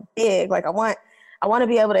to sound big. Like I want to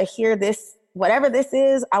be able to hear this, whatever this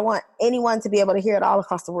is. I want anyone to be able to hear it all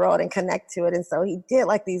across the world and connect to it. And so he did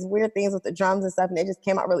like these weird things with the drums and stuff, and it just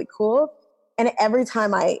came out really cool. And every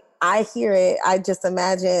time I hear it, I just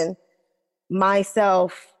imagine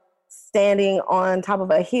myself standing on top of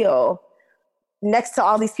a hill next to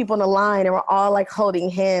all these people in the line, and we're all like holding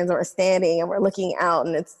hands, and we're standing and we're looking out,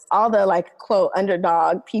 and it's all the like quote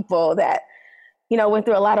underdog people that, you know, went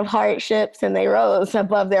through a lot of hardships, and they rose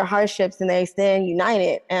above their hardships, and they stand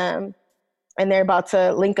united, and they're about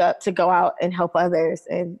to link up to go out and help others,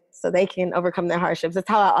 and so they can overcome their hardships. That's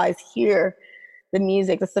how I always hear the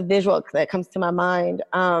music. That's the visual that comes to my mind.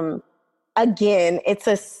 Again, it's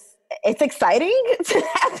exciting to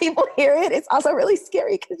have people hear it. It's also really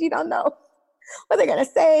scary because you don't know what they're gonna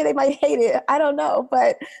say. They might hate it. I don't know,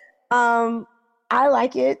 but I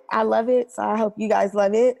like it. I love it. So I hope you guys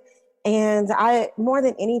love it. And I, more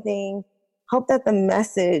than anything, hope that the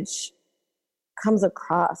message comes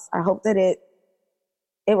across. I hope that it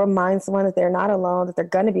reminds someone that they're not alone, that they're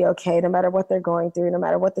going to be okay, no matter what they're going through, no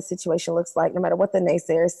matter what the situation looks like, no matter what the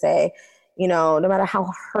naysayers say, you know, no matter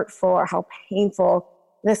how hurtful or how painful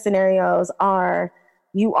the scenarios are,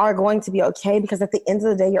 you are going to be okay, because at the end of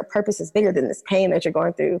the day, your purpose is bigger than this pain that you're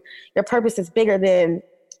going through. Your purpose is bigger than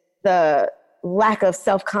the lack of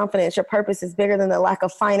self-confidence. Your purpose is bigger than the lack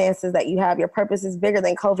of finances that you have. Your purpose is bigger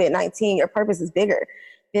than COVID-19. Your purpose is bigger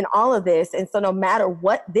than all of this. And so no matter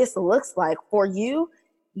what this looks like for you,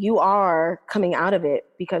 you are coming out of it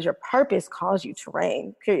because your purpose calls you to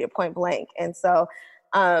reign, period, point blank. And so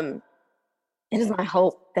it is my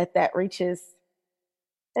hope that reaches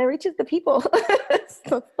the people.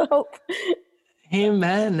 So hope.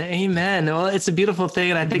 Amen. Amen. Well, it's a beautiful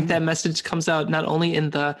thing. And I think that message comes out not only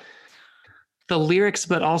in the lyrics,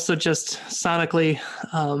 but also just sonically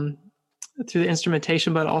through the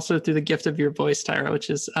instrumentation, but also through the gift of your voice, Tyra, which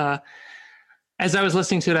is, as I was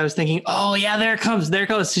listening to it, I was thinking, oh yeah, there it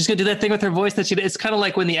goes. She's going to do that thing with her voice that she did. It's kind of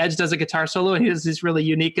like when the Edge does a guitar solo and he does these really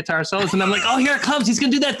unique guitar solos. And I'm like, oh, here it comes. He's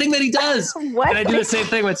going to do that thing that he does. What? And I do the same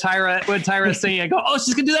thing with Tyra. When Tyra's singing, I go, oh,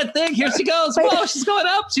 she's going to do that thing. Here she goes. Whoa, she's going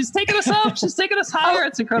up. She's taking us up. She's taking us higher.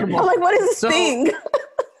 It's incredible. I'm like, what is this thing?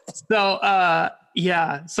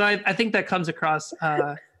 Yeah. So I think that comes across.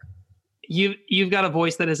 You've got a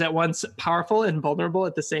voice that is at once powerful and vulnerable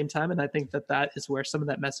at the same time. And I think that is where some of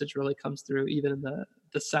that message really comes through, even in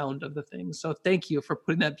the sound of the thing. So thank you for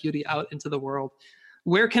putting that beauty out into the world.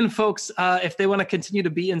 Where can folks, if they want to continue to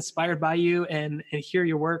be inspired by you and hear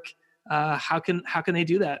your work, how can they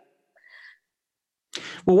do that?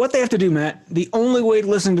 Well, what they have to do, Matt, the only way to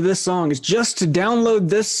listen to this song is just to download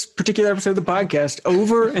this particular episode of the podcast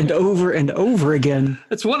over and over and over again.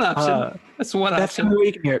 That's one option. That's one That's option. how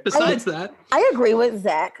we can hear it. Besides that, I agree with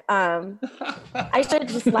Zach. I should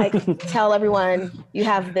just tell everyone you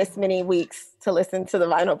have this many weeks to listen to the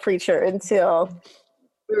Vinyl Preacher until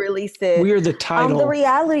we release it. We are the title. The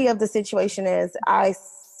reality of the situation is I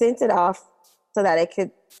sent it off so that it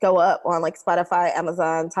could go up on Spotify,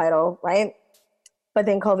 Amazon, Tidal, right? But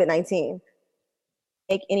then COVID-19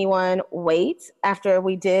 make anyone wait after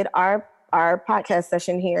we did our podcast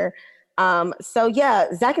session here. So yeah,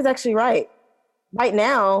 Zach is actually right. Right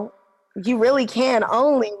now, you really can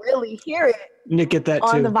only really hear it. Nick, get that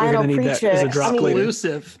on too. the Vinyl Preacher. As a drop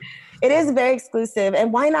exclusive. It is very exclusive.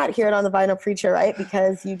 And why not hear it on the Vinyl Preacher, right?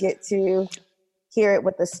 Because you get to hear it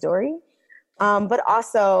with the story. But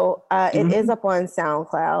also, it is up on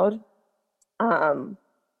SoundCloud.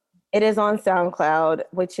 It is on SoundCloud,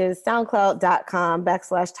 which is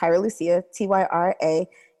soundcloud.com/Tyralucia,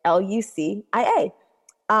 TYRALUCIA.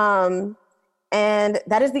 And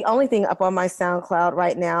that is the only thing up on my SoundCloud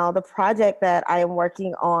right now. The project that I am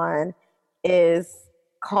working on is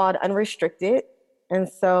called Unrestricted. And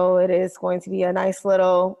so it is going to be a nice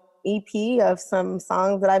little EP of some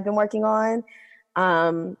songs that I've been working on.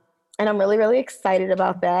 And I'm really, really excited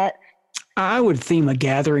about that. I would theme a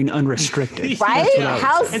gathering unrestricted. Right?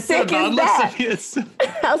 How sick is that?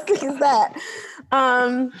 How sick is that?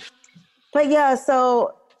 But yeah,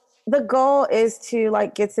 so the goal is to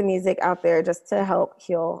get some music out there just to help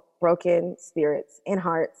heal broken spirits and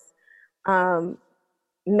hearts.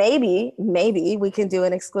 Maybe we can do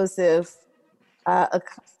an exclusive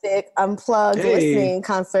acoustic unplugged listening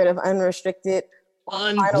concert of Unrestricted.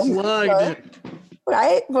 Unplugged.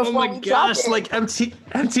 Right? Oh my gosh,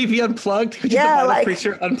 MTV Unplugged? Could you Vinyl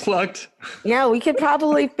Preacher Unplugged? Yeah, we could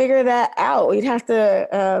probably figure that out. We'd have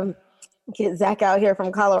to get Zach out here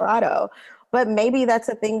from Colorado. But maybe that's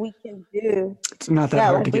a thing we can do. It's not that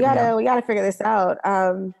hard to get we gotta figure this out.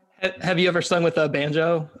 Have you ever sung with a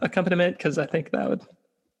banjo accompaniment? Because I think that would...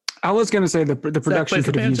 I was going to say the production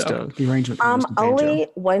could have used the arrangement. Only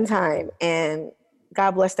one time, and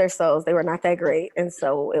God bless their souls, they were not that great, and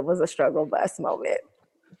so it was a struggle bus moment.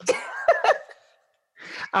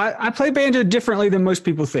 I play banjo differently than most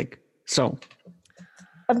people think, so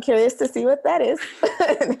I'm curious to see what that is.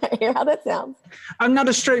 Hear how that sounds. I'm not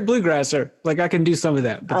a straight bluegrasser. I can do some of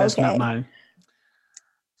that, but that's not mine.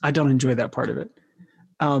 I don't enjoy that part of it.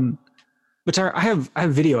 But Tyra, I have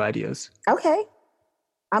video ideas. Okay,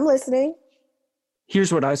 I'm listening.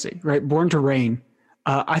 Here's what I see. Right, Born to Rain.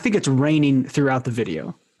 I think it's raining throughout the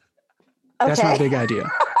video. That's my big idea.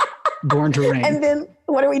 Born to Rain. And then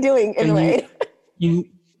what are we doing in rain? You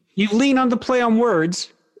lean on the play on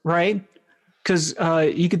words, right? Because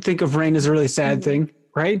you could think of rain as a really sad thing,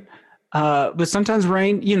 right? But sometimes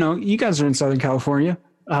rain, you guys are in Southern California.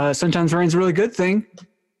 Sometimes rain's a really good thing,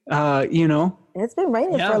 It's been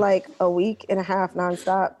raining for a week and a half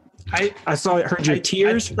nonstop. I heard your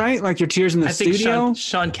tears, right? Like your tears in the studio. I think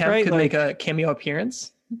Sean Kemp could make a cameo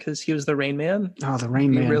appearance because he was the Rain Man. Oh, the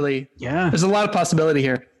Rain Man. Really, there's a lot of possibility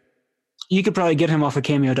here. You could probably get him off of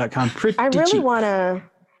cameo.com pretty I really cheap. want to...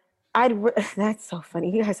 that's so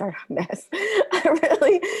funny. You guys are a mess.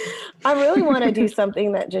 I really want to do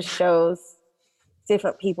something that just shows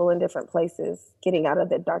different people in different places getting out of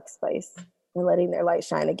the dark space and letting their light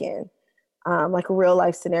shine again. Real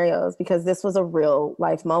life scenarios, because this was a real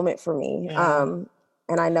life moment for me. Yeah.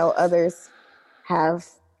 And I know others have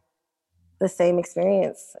the same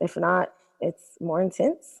experience. If not, it's more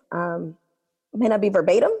intense. It may not be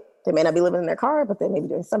verbatim. They may not be living in their car, but they may be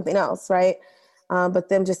doing something else, right? But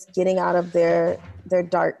them just getting out of their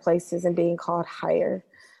dark places and being called higher.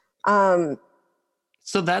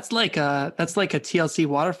 So that's like a TLC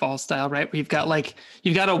waterfall style, right? Where you've got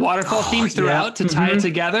a waterfall theme throughout to tie it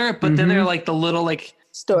together, but then they're the little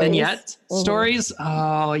stories. Vignette stories.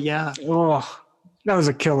 Oh yeah. Oh, that was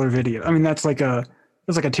a killer video. I mean, that's like a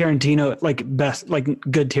Tarantino,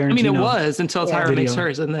 good Tarantino. I mean, it was until Tyra makes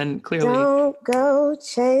hers, and then clearly. Don't go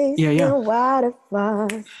chase the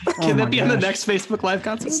waterfalls. Can that be on the next Facebook Live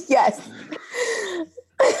concert? Yes.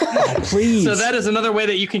 Please. So that is another way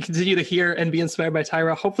that you can continue to hear and be inspired by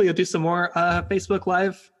Tyra. Hopefully you'll do some more Facebook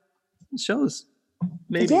Live shows.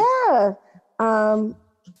 Maybe. Yeah.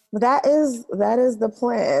 That is the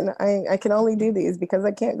plan. I can only do these because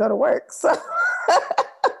I can't go to work. So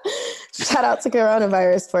shout out to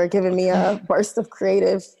coronavirus for giving me a burst of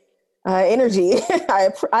creative energy.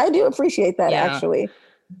 I do appreciate that, actually.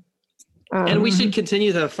 And we should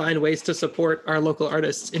continue to find ways to support our local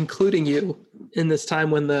artists, including you, in this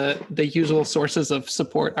time when the usual sources of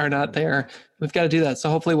support are not there. We've got to do that. So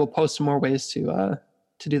hopefully we'll post some more ways to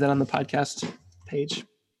do that on the podcast page.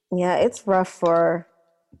 Yeah, it's rough for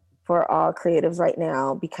all creatives right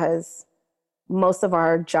now because most of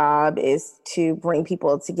our job is to bring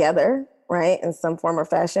people together, right, in some form or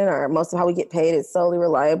fashion, or most of how we get paid is solely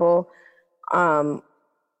reliable on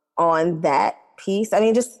that piece. I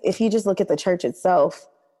mean, just if you just look at the church itself,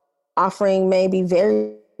 offering may be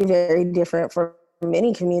very, very different for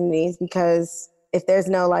many communities because if there's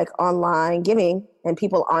no like online giving and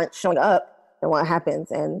people aren't showing up, then what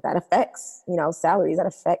happens? And that affects, salaries, that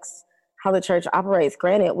affects how the church operates.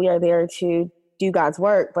 Granted, we are there to do God's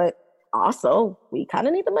work, but also we kind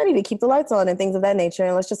of need the money to keep the lights on and things of that nature.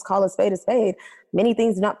 And let's just call a spade a spade. Many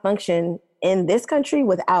things do not function in this country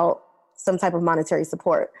without some type of monetary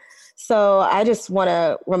support. So I just want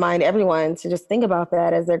to remind everyone to just think about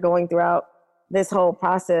that as they're going throughout this whole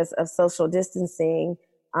process of social distancing,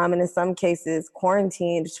 and in some cases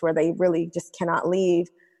quarantined where they really just cannot leave.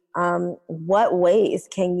 What ways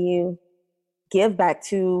can you give back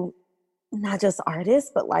to not just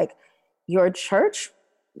artists, but like your church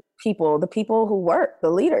people, the people who work, the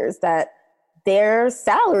leaders, that their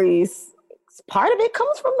salaries, part of it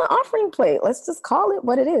comes from the offering plate. Let's just call it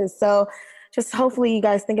what it is. So just hopefully you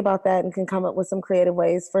guys think about that and can come up with some creative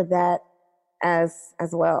ways for that as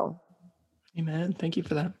well. Amen. Thank you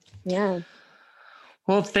for that. Yeah.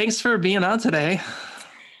 Well, thanks for being on today.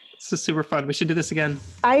 This is super fun. We should do this again.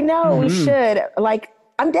 I know we should. Like,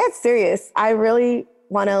 I'm dead serious. I really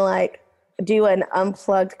want to do an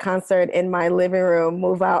unplugged concert in my living room,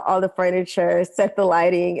 move out all the furniture, set the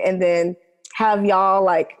lighting, and then have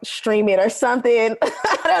y'all stream it or something.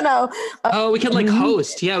 I don't know. Oh, we could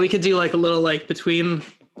host. Yeah, we could do a little between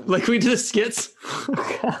we do the skits.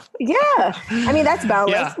 Yeah. I mean, that's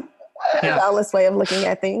boundless. Yeah. Boundless way of looking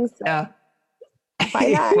at things. Yeah. Why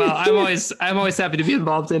not? Well, I'm always happy to be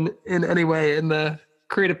involved in any way in the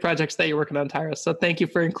creative projects that you're working on, Tyra. So thank you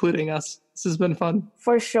for including us. This has been fun.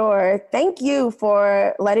 For sure. Thank you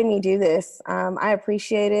for letting me do this. I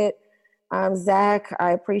appreciate it. Zach,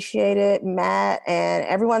 I appreciate it. Matt, and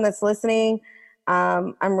everyone that's listening.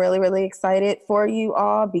 I'm really, really excited for you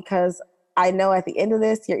all because I know at the end of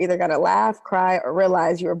this, you're either going to laugh, cry, or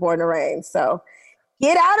realize you were born to reign. So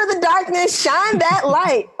get out of the darkness, shine that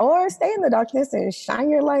light, or stay in the darkness and shine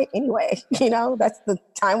your light anyway. That's the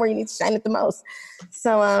time where you need to shine it the most.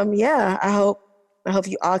 So, I hope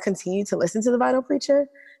you all continue to listen to The Vinyl Preacher.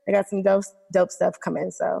 I got some dope stuff coming,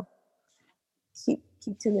 so keep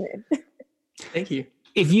tuning in. Thank you.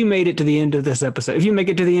 If you made it to the end of this episode, if you make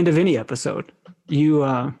it to the end of any episode, you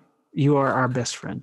are our best friend.